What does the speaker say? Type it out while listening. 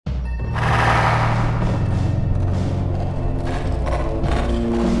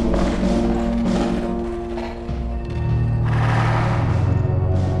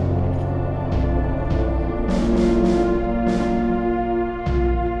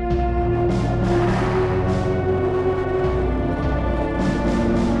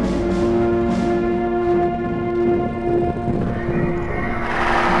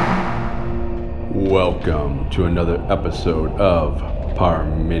Welcome to another episode of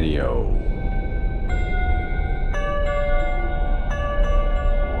Parmenio.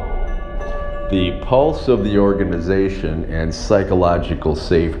 The pulse of the organization and psychological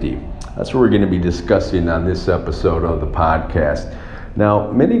safety. That's what we're going to be discussing on this episode of the podcast.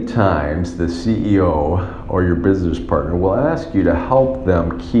 Now, many times the CEO or your business partner will ask you to help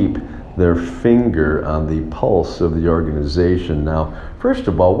them keep their finger on the pulse of the organization. Now, first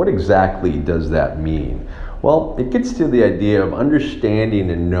of all, what exactly does that mean? Well, it gets to the idea of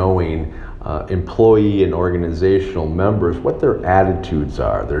understanding and knowing employee and organizational members, what their attitudes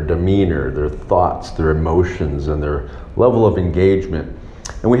are, their demeanor, their thoughts, their emotions, and their level of engagement.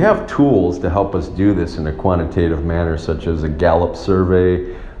 And we have tools to help us do this in a quantitative manner, such as a Gallup survey,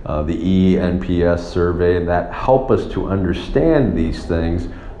 the eNPS survey, and that help us to understand these things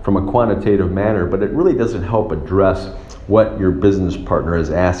from a quantitative manner, but it really doesn't help address what your business partner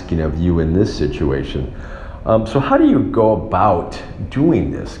is asking of you in this situation. So how do you go about doing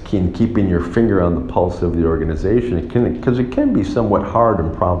this, keeping your finger on the pulse of the organization? Because it can be somewhat hard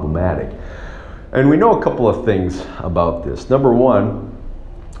and problematic. And we know a couple of things about this. Number one,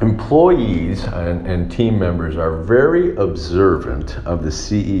 employees and team members are very observant of the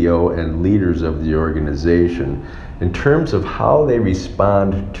CEO and leaders of the organization in terms of how they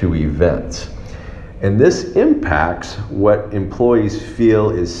respond to events. And this impacts what employees feel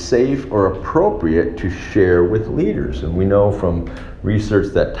is safe or appropriate to share with leaders. And we know from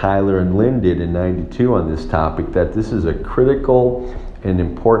research that Tyler and Lynn did in '92 on this topic that this is a critical and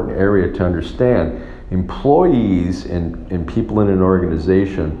important area to understand. Employees and people in an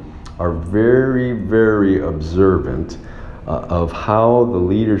organization are very, very observant of how the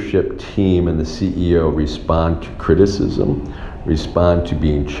leadership team and the CEO respond to criticism, respond to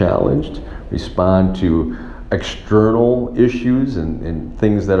being challenged, respond to external issues and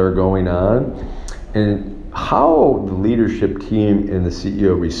things that are going on. And how the leadership team and the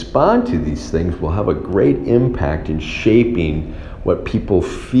CEO respond to these things will have a great impact in shaping what people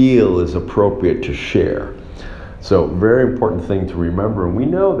feel is appropriate to share. So, very important thing to remember. And we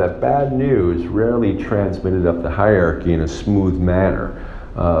know that bad news rarely transmitted up the hierarchy in a smooth manner.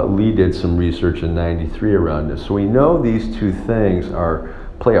 Lee did some research in '93 around this. So we know these two things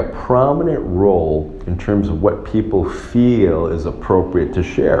play a prominent role in terms of what people feel is appropriate to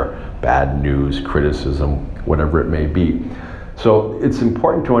share. Bad news, criticism, whatever it may be. So it's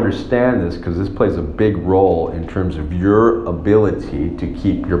important to understand this because this plays a big role in terms of your ability to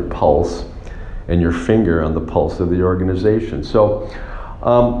keep your pulse and your finger on the pulse of the organization. So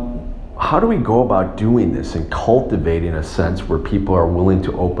how do we go about doing this and cultivating a sense where people are willing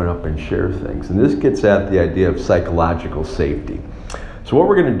to open up and share things? And this gets at the idea of psychological safety. So what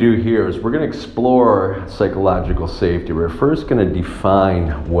we're going to do here is we're going to explore psychological safety. We're first going to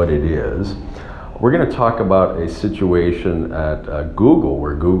define what it is. We're going to talk about a situation at Google,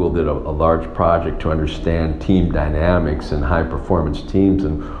 where Google did a large project to understand team dynamics and high performance teams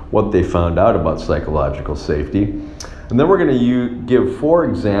and what they found out about psychological safety. And then we're going to give 4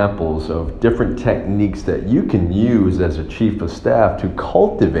 examples of different techniques that you can use as a chief of staff to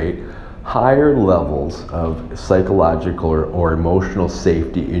cultivate higher levels of psychological or emotional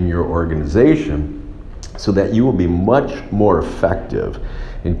safety in your organization so that you will be much more effective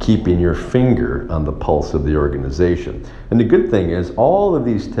in keeping your finger on the pulse of the organization. And the good thing is all of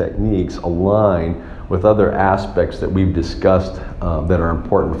these techniques align with other aspects that we've discussed that are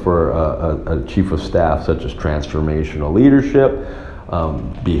important for a chief of staff, such as transformational leadership,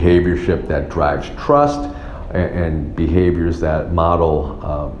 behaviorship that drives trust, and behaviors that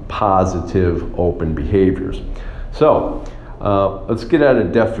model positive, open behaviors. So let's get at a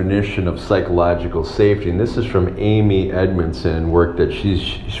definition of psychological safety. And this is from Amy Edmondson, work that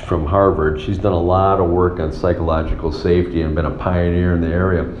she's from Harvard. She's done a lot of work on psychological safety and been a pioneer in the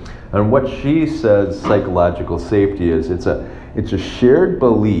area. And what she says psychological safety is, it's a shared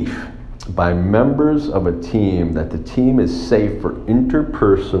belief by members of a team that the team is safe for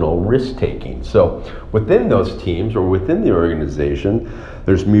interpersonal risk-taking. So within those teams or within the organization,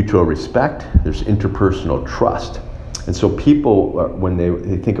 there's mutual respect, there's interpersonal trust. And so people, when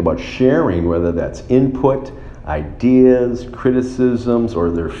they think about sharing, whether that's input, ideas, criticisms,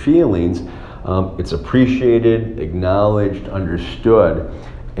 or their feelings, it's appreciated, acknowledged, understood.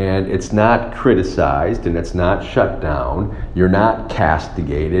 And it's not criticized and it's not shut down. You're not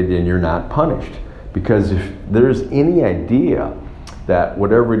castigated and you're not punished. Because if there's any idea that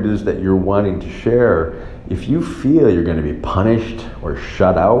whatever it is that you're wanting to share, if you feel you're going to be punished or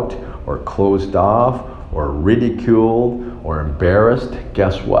shut out or closed off or ridiculed or embarrassed,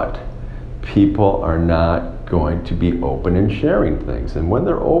 guess what? People are not going to be open and sharing things. And when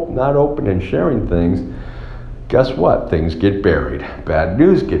they're not open and sharing things, guess what? Things get buried. Bad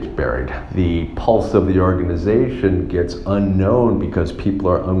news gets buried. The pulse of the organization gets unknown because people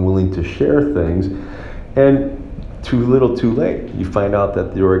are unwilling to share things. And too little, too late. You find out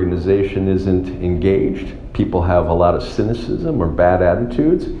that the organization isn't engaged. People have a lot of cynicism or bad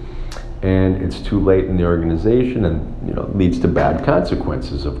attitudes, and it's too late in the organization, and leads to bad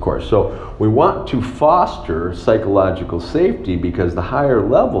consequences, of course. So we want to foster psychological safety, because the higher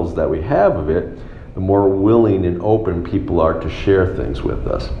levels that we have of it, the more willing and open people are to share things with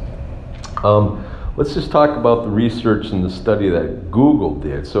us. Let's just talk about the research and the study that Google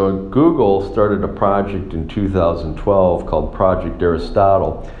did. So Google started a project in 2012 called Project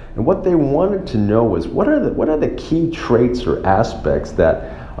Aristotle. And what they wanted to know was, what are the key traits or aspects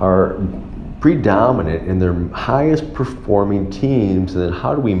that are predominant in their highest performing teams, and then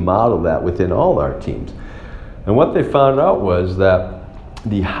how do we model that within all our teams? And what they found out was that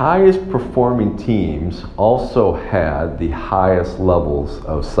the highest performing teams also had the highest levels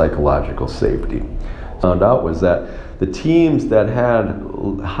of psychological safety. Found out was that the teams that had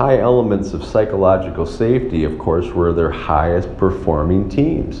high elements of psychological safety, of course, were their highest performing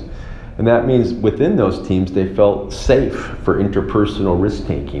teams. And that means within those teams, they felt safe for interpersonal risk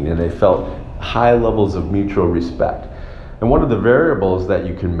taking, and they felt high levels of mutual respect. And one of the variables that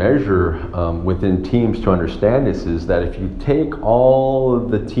you can measure within teams to understand this is that if you take all of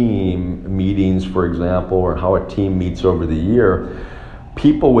the team meetings, for example, or how a team meets over the year,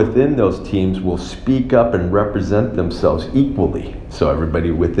 people within those teams will speak up and represent themselves equally. So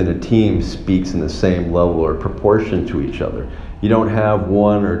everybody within a team speaks in the same level or proportion to each other. You don't have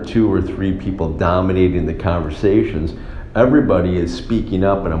one or two or three people dominating the conversations. Everybody is speaking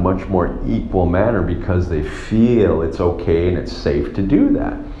up in a much more equal manner because they feel it's okay and it's safe to do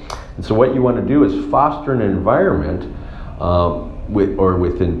that. And so what you want to do is foster an environment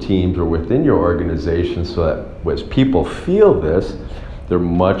within teams or within your organization, so that as people feel this, they're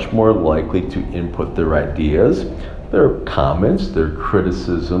much more likely to input their ideas, their comments, their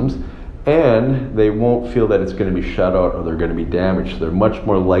criticisms, and they won't feel that it's going to be shut out or they're going to be damaged. They're much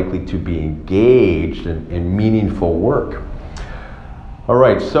more likely to be engaged in meaningful work. All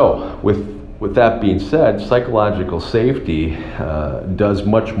right, so with that being said, psychological safety does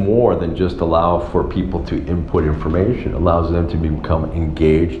much more than just allow for people to input information. It allows them to become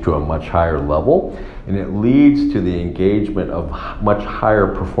engaged to a much higher level, and it leads to the engagement of much higher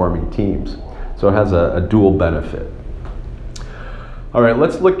performing teams. So it has a dual benefit. All right,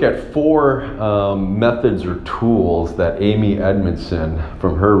 let's look at 4 methods or tools that Amy Edmondson,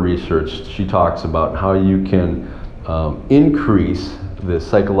 from her research, she talks about how you can increase the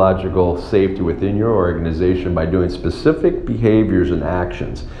psychological safety within your organization by doing specific behaviors and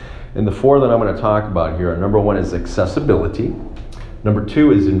actions. And the 4 that I'm going to talk about here, number 1 is accessibility. Number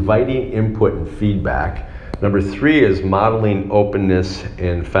 2 is inviting input and feedback. Number 3 is modeling openness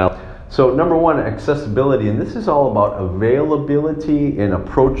and fallibility. So number 1, accessibility, and this is all about availability and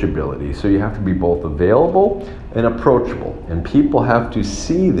approachability. So you have to be both available and approachable. And people have to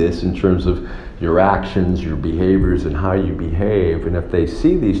see this in terms of your actions, your behaviors, and how you behave. And if they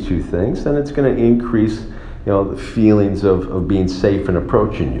see these 2 things, then it's going to increase, the feelings of being safe and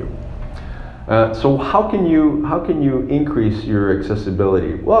approaching you. So how can you increase your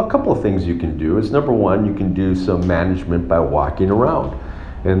accessibility? Well, a couple of things you can do is, number 1, you can do some management by walking around.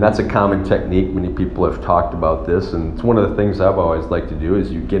 And that's a common technique. Many people have talked about this, and it's one of the things I've always liked to do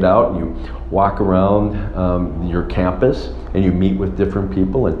is you get out and you walk around your campus and you meet with different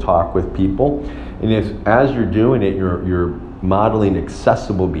people and talk with people. And if as you're doing it, you're modeling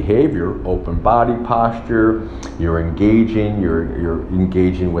accessible behavior, open body posture, you're engaging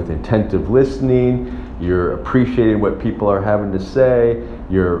with attentive listening, you're appreciating what people are having to say,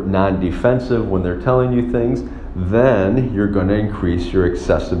 you're non-defensive when they're telling you things, then you're going to increase your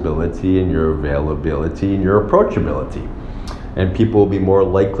accessibility and your availability and your approachability. And people will be more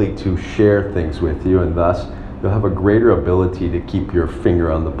likely to share things with you, and thus you'll have a greater ability to keep your finger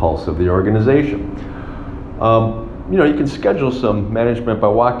on the pulse of the organization. You can schedule some management by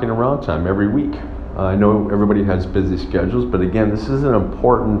walking around time every week. I know everybody has busy schedules, but again, this is an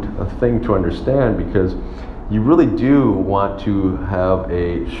important thing to understand, because you really do want to have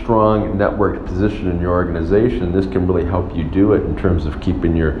a strong networked position in your organization. This can really help you do it in terms of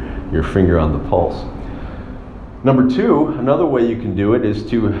keeping your finger on the pulse. Number 2, another way you can do it is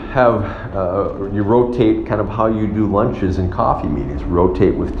to have, you rotate kind of how you do lunches and coffee meetings,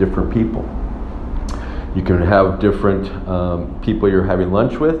 rotate with different people. You can have different people you're having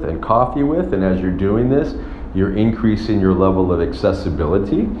lunch with and coffee with, and as you're doing this, you're increasing your level of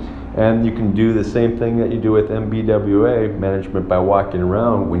accessibility, And you can do the same thing that you do with MBWA, management by walking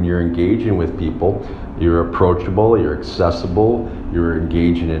around. When you're engaging with people, you're approachable, you're accessible, you're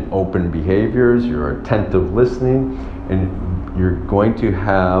engaging in open behaviors, you're attentive listening, and you're going to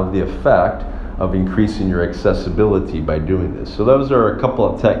have the effect of increasing your accessibility by doing this. So those are a couple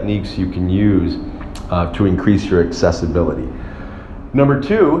of techniques you can use to increase your accessibility. Number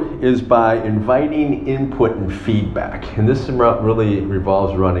 2 is by inviting input and feedback. And this really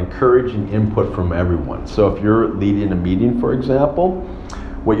revolves around encouraging input from everyone. So if you're leading a meeting, for example,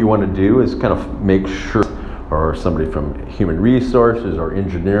 what you want to do is kind of make sure, or somebody from human resources or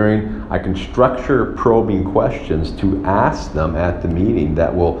engineering, I can structure probing questions to ask them at the meeting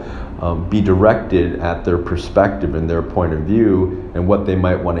that will be directed at their perspective and their point of view and what they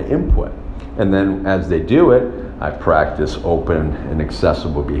might want to input. And then as they do it, I practice open and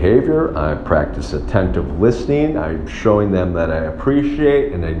accessible behavior. I practice attentive listening. I'm showing them that I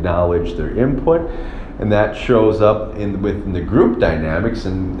appreciate and acknowledge their input. And that shows up within the group dynamics,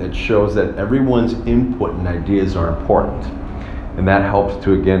 and it shows that everyone's input and ideas are important. And that helps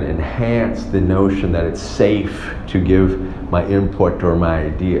to, again, enhance the notion that it's safe to give my input or my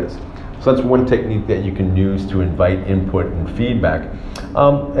ideas. So that's one technique that you can use to invite input and feedback.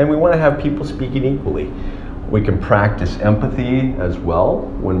 And we want to have people speaking equally. We can practice empathy as well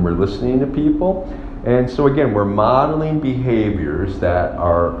when we're listening to people. And so again, we're modeling behaviors that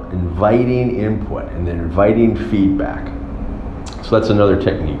are inviting input and then inviting feedback. So that's another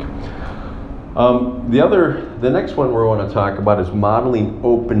technique. The next one we want to talk about is modeling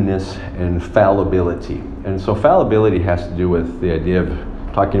openness and fallibility. And so fallibility has to do with the idea of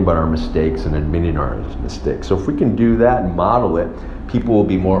talking about our mistakes and admitting our mistakes. So if we can do that and model it, people will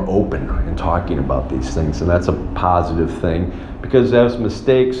be more open in talking about these things, and that's a positive thing, because as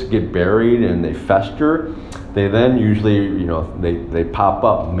mistakes get buried and they fester, they then usually, they pop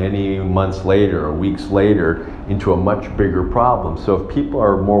up many months later or weeks later into a much bigger problem. So if people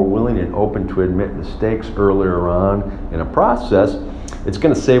are more willing and open to admit mistakes earlier on in a process, it's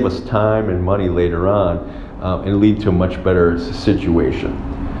going to save us time and money later on and lead to a much better situation.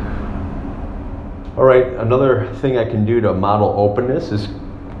 All right, another thing I can do to model openness is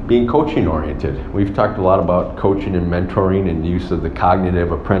being coaching oriented. We've talked a lot about coaching and mentoring and use of the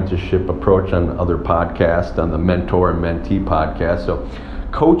cognitive apprenticeship approach on other podcasts, on the mentor and mentee podcast. So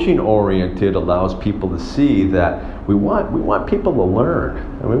coaching oriented allows people to see that we want people to learn,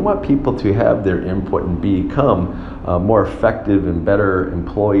 and we want people to have their input and become more effective and better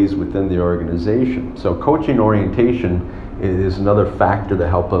employees within the organization. So coaching orientation is another factor to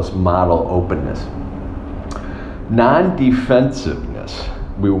help us model openness. Non-defensiveness.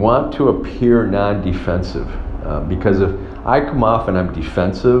 We want to appear non-defensive because if I come off and I'm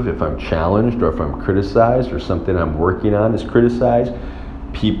defensive, if I'm challenged or if I'm criticized or something I'm working on is criticized,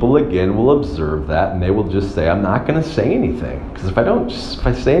 people again will observe that and they will just say, I'm not going to say anything, because if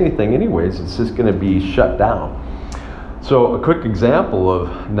I say anything anyways, it's just going to be shut down. So a quick example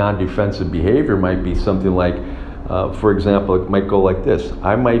of non-defensive behavior might be something like, for example, it might go like this.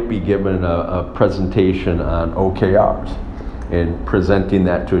 I might be given a presentation on OKRs and presenting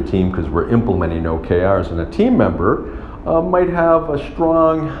that to a team because we're implementing OKRs, and a team member might have a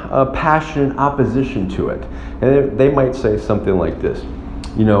strong, passionate opposition to it. And they might say something like this.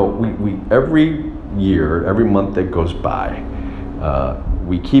 We every year, every month that goes by,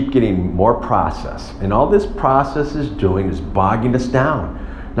 we keep getting more process, and all this process is doing is bogging us down.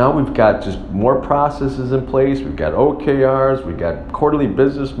 Now we've got just more processes in place. We've got OKRs, we've got quarterly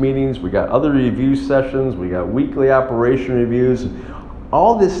business meetings, we got other review sessions, we got weekly operation reviews.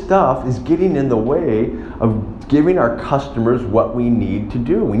 All this stuff is getting in the way of giving our customers what we need to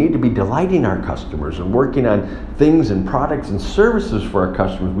do. We need to be delighting our customers and working on things and products and services for our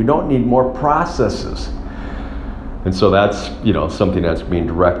customers. We don't need more processes. And so that's something that's being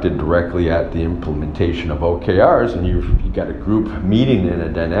directed directly at the implementation of OKRs, and you've got a group meeting in a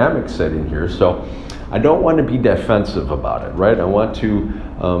dynamic setting here. So I don't want to be defensive about it, right? I want to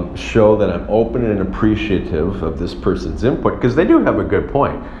show that I'm open and appreciative of this person's input, because they do have a good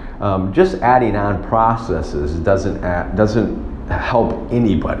point. Just adding on processes doesn't help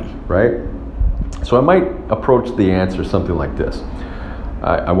anybody, right? So I might approach the answer something like this.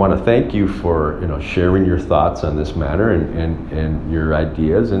 I want to thank you for sharing your thoughts on this matter and your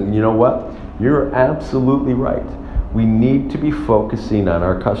ideas. And you know what? You're absolutely right. We need to be focusing on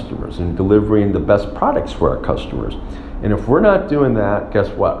our customers and delivering the best products for our customers. And if we're not doing that, guess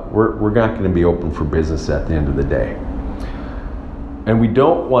what? We're not going to be open for business at the end of the day. And we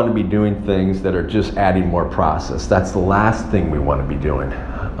don't want to be doing things that are just adding more process. That's the last thing we want to be doing.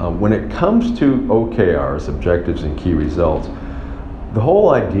 When it comes to OKRs, objectives and key results, The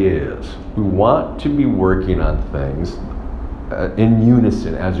whole idea is we want to be working on things in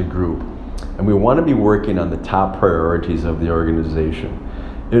unison as a group, and we want to be working on the top priorities of the organization.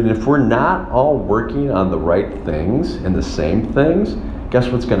 And if we're not all working on the right things and the same things, guess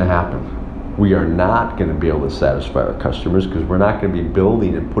what's going to happen? We are not going to be able to satisfy our customers because we're not going to be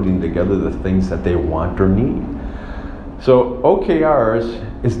building and putting together the things that they want or need. So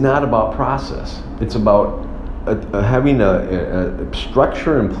OKRs is not about process. It's about having a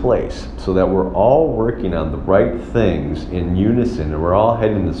structure in place so that we're all working on the right things in unison and we're all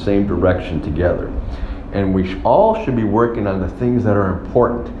heading in the same direction together. And we all should be working on the things that are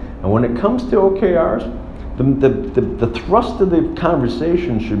important. And when it comes to OKRs, the thrust of the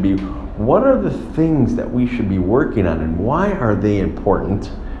conversation should be, what are the things that we should be working on and why are they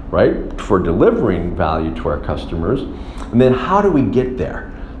important, right, for delivering value to our customers? And then how do we get there?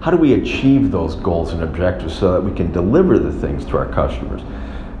 How do we achieve those goals and objectives so that we can deliver the things to our customers?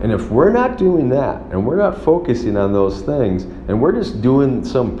 And if we're not doing that and we're not focusing on those things and we're just doing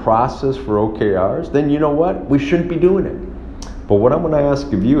some process for OKRs, then you know what? We shouldn't be doing it. But what I'm going to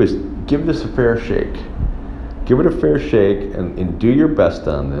ask of you is give this a fair shake. Give it a fair shake and do your best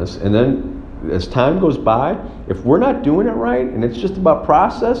on this. And then as time goes by, if we're not doing it right and it's just about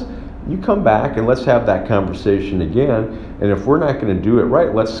process, you come back and let's have that conversation again. And if we're not going to do it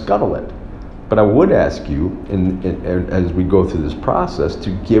right, let's scuttle it. But I would ask you, as we go through this process, to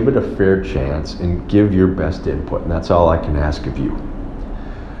give it a fair chance and give your best input. And that's all I can ask of you.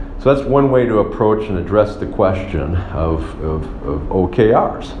 So that's one way to approach and address the question of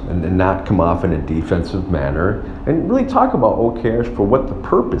OKRs and not come off in a defensive manner and really talk about OKRs for what the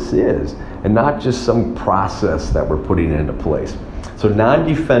purpose is and not just some process that we're putting into place. So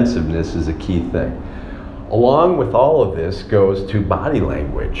non-defensiveness is a key thing. Along with all of this goes to body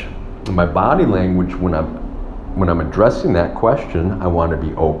language. My body language, when I'm addressing that question, I want to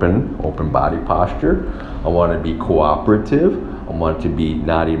be open body posture. I want to be cooperative. I want to be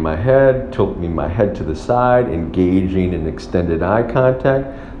nodding my head, tilting my head to the side, engaging in extended eye contact.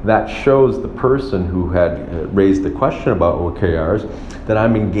 That shows the person who had raised the question about OKRs that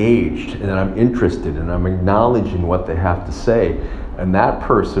I'm engaged and that I'm interested and I'm acknowledging what they have to say. And that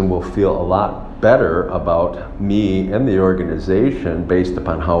person will feel a lot better about me and the organization based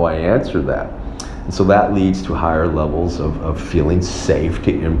upon how I answer that. And so that leads to higher levels of feeling safe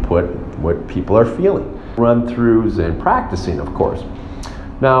to input what people are feeling. Run-throughs and practicing, of course.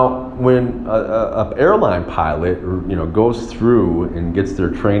 Now, when an airline pilot goes through and gets their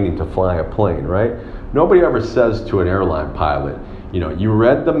training to fly a plane, right? Nobody ever says to an airline pilot, you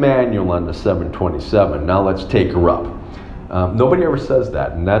read the manual on the 727, now let's take her up. Nobody ever says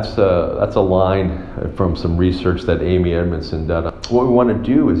that, and that's a line from some research that Amy Edmondson did. What we want to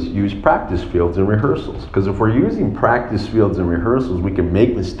do is use practice fields and rehearsals, because if we're using practice fields and rehearsals, we can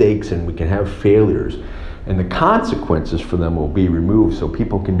make mistakes and we can have failures, and the consequences for them will be removed so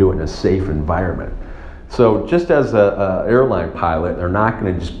people can do it in a safe environment. So just as an airline pilot, they're not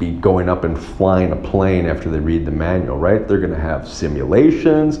going to just be going up and flying a plane after they read the manual, right? They're going to have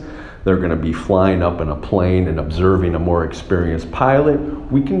simulations. They're going to be flying up in a plane and observing a more experienced pilot.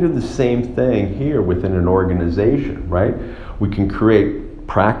 We can do the same thing here within an organization, right? We can create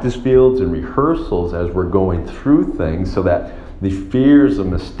practice fields and rehearsals as we're going through things so that the fears of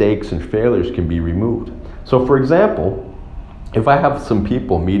mistakes and failures can be removed. So for example, if I have some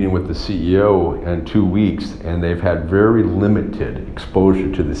people meeting with the CEO in 2 weeks and they've had very limited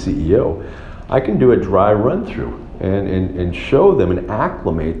exposure to the CEO, I can do a dry run through and show them and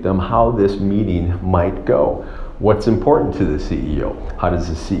acclimate them how this meeting might go. What's important to the CEO? How does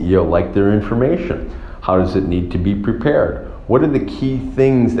the CEO like their information? How does it need to be prepared? What are the key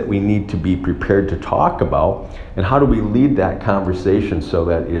things that we need to be prepared to talk about? And how do we lead that conversation so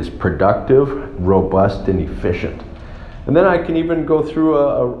that it is productive, robust, and efficient? And then I can even go through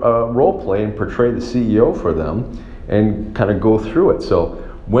a role play and portray the CEO for them and kind of go through it. So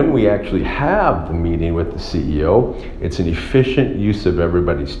when we actually have the meeting with the CEO, it's an efficient use of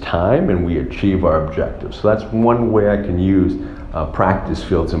everybody's time and we achieve our objectives. So that's one way I can use practice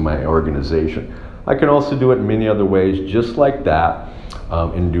fields in my organization. I can also do it in many other ways just like that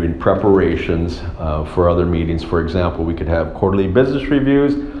in doing preparations for other meetings. For example, we could have quarterly business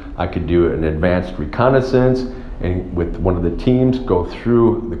reviews. I could do an advanced reconnaissance and with one of the teams go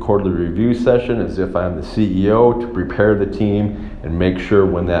through the quarterly review session as if I'm the CEO to prepare the team and make sure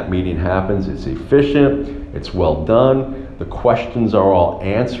when that meeting happens it's efficient, it's well done, the questions are all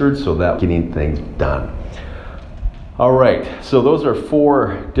answered so that getting things done. All right, so those are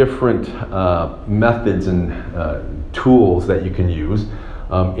 4 different methods and tools that you can use.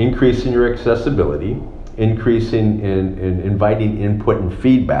 Increasing your accessibility, increasing in inviting input and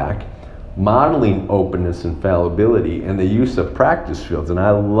feedback, modeling openness and fallibility, and the use of practice fields. And I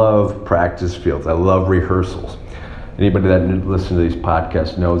love practice fields. I love rehearsals. Anybody that listens to these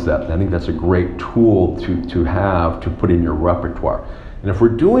podcasts knows that. And I think that's a great tool to have to put in your repertoire. And if we're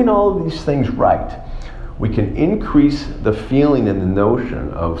doing all of these things right, we can increase the feeling and the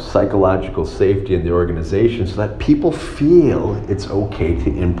notion of psychological safety in the organization so that people feel it's okay to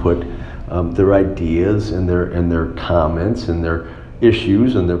input their ideas and their comments and their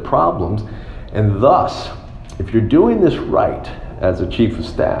issues and their problems. And thus, if you're doing this right as a chief of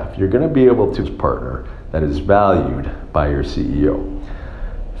staff, you're going to be able to partner that is valued by your CEO.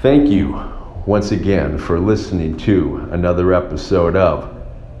 Thank you once again for listening to another episode of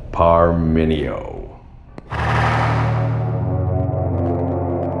Parmenio.